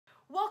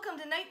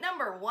Welcome to night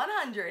number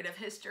 100 of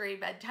History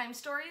Bedtime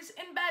Stories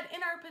in bed in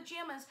our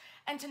pajamas.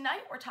 And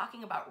tonight we're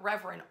talking about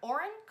Reverend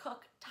Orrin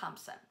Cook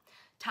Thompson.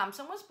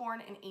 Thompson was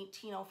born in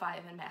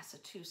 1805 in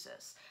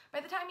Massachusetts. By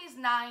the time he's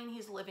 9,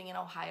 he's living in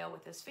Ohio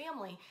with his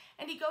family,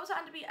 and he goes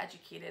on to be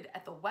educated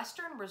at the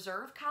Western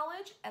Reserve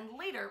College and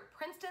later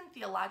Princeton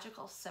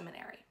Theological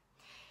Seminary.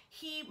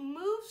 He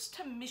moves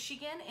to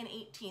Michigan in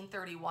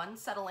 1831,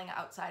 settling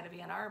outside of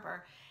Ann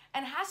Arbor,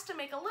 and has to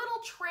make a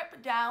little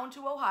trip down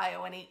to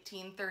Ohio in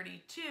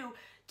 1832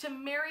 to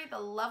marry the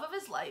love of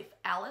his life,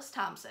 Alice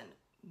Thompson,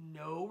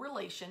 no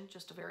relation,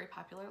 just a very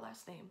popular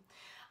last name,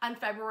 on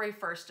February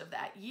 1st of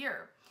that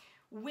year.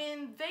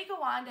 When they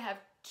go on to have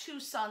 2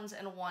 sons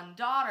and 1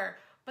 daughter,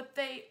 but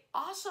they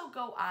also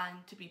go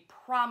on to be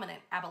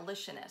prominent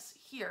abolitionists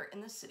here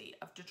in the city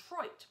of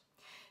Detroit.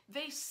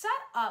 They set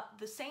up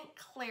the St.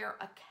 Clair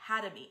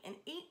Academy in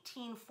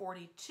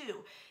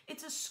 1842.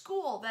 It's a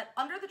school that,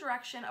 under the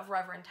direction of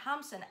Reverend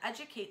Thompson,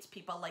 educates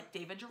people like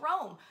David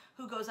Jerome,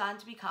 who goes on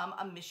to become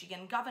a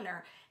Michigan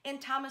governor, and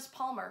Thomas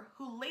Palmer,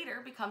 who later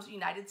becomes a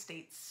United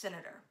States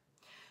senator.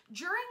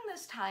 During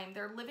this time,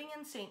 they're living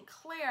in St.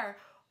 Clair,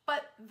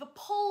 but the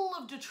pull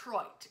of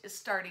Detroit is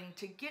starting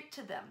to get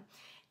to them.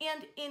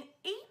 And in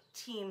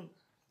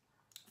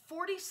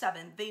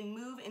 1847, they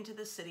move into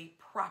the city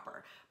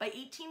proper. By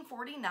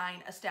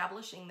 1849,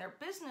 establishing their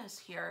business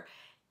here,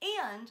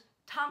 and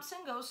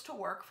Thompson goes to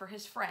work for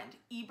his friend,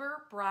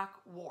 Eber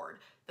Brock Ward,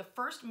 the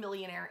first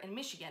millionaire in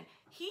Michigan.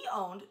 He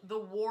owned the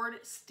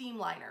Ward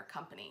Steamliner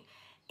Company.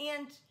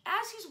 And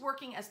as he's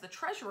working as the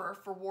treasurer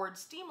for Ward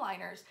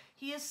Steamliners,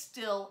 he is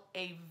still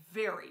a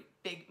very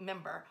big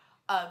member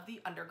of the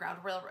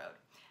Underground Railroad.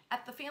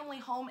 At the family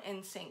home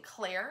in St.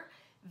 Clair,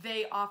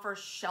 they offer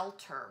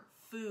shelter,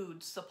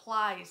 food,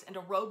 supplies, and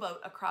a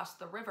rowboat across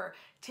the river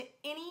to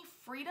any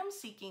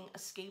freedom-seeking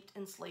escaped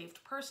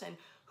enslaved person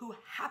who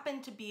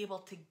happened to be able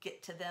to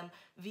get to them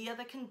via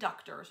the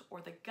conductors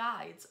or the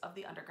guides of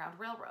the Underground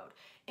Railroad.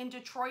 In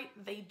Detroit,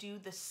 they do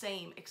the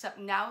same, except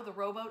now the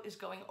rowboat is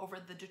going over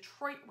the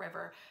Detroit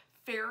River,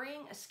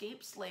 ferrying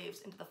escaped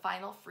slaves into the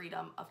final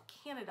freedom of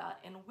Canada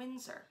in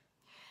Windsor.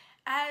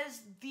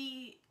 As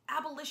the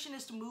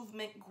abolitionist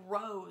movement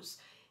grows,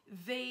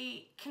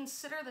 they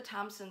consider the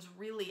Thompsons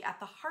really at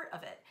the heart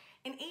of it.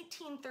 In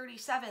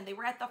 1837, they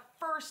were at the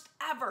first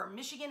ever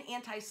Michigan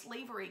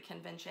Anti-Slavery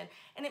Convention,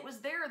 and it was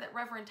there that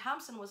Reverend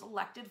Thompson was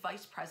elected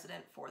vice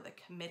president for the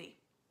committee.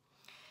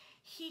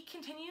 He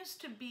continues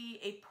to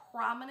be a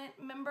prominent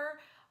member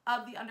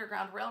of the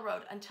Underground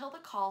Railroad until the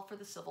call for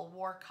the Civil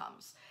War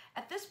comes.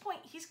 At this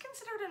point, he's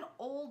considered an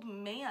old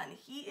man.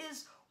 He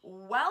is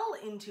well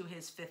into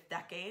his 5th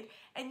decade,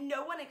 and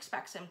no one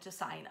expects him to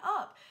sign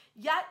up.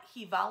 Yet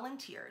he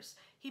volunteers.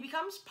 He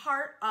becomes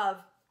part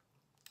of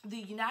the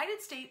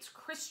United States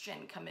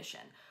Christian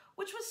Commission,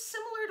 which was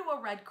similar to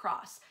a Red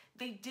Cross.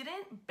 They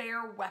didn't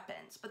bear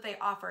weapons, but they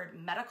offered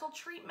medical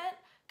treatment,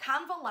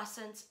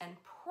 convalescence, and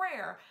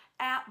prayer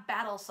at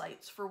battle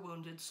sites for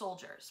wounded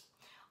soldiers.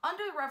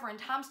 Under Reverend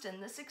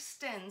Thompson, this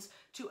extends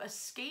to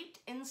escaped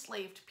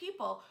enslaved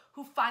people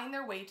who find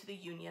their way to the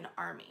Union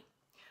Army.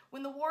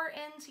 When the war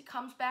ends, he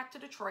comes back to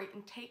Detroit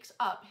and takes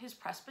up his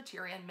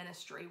Presbyterian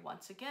ministry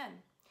once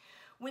again.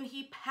 When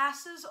he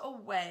passes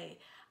away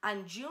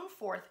on June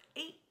 4th,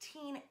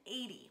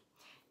 1880,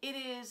 it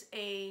is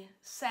a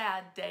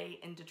sad day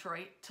in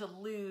Detroit to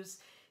lose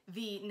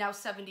the now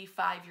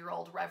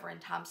 75-year-old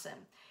Reverend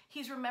Thompson.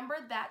 He's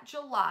remembered that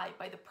July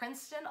by the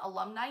Princeton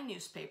Alumni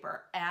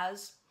newspaper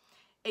as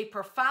a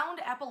profound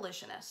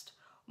abolitionist.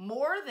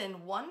 More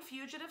than one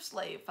fugitive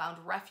slave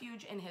found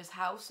refuge in his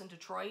house in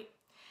Detroit,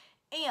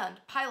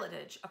 and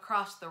pilotage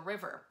across the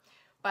river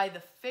by the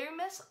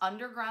famous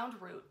Underground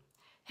route.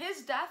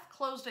 His death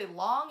closed a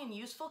long and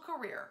useful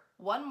career,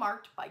 one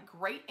marked by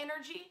great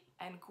energy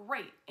and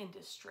great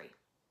industry.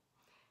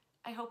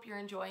 I hope you're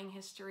enjoying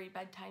History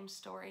Bedtime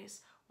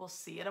Stories. We'll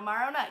see you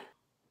tomorrow night.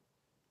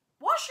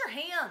 Wash your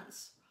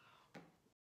hands.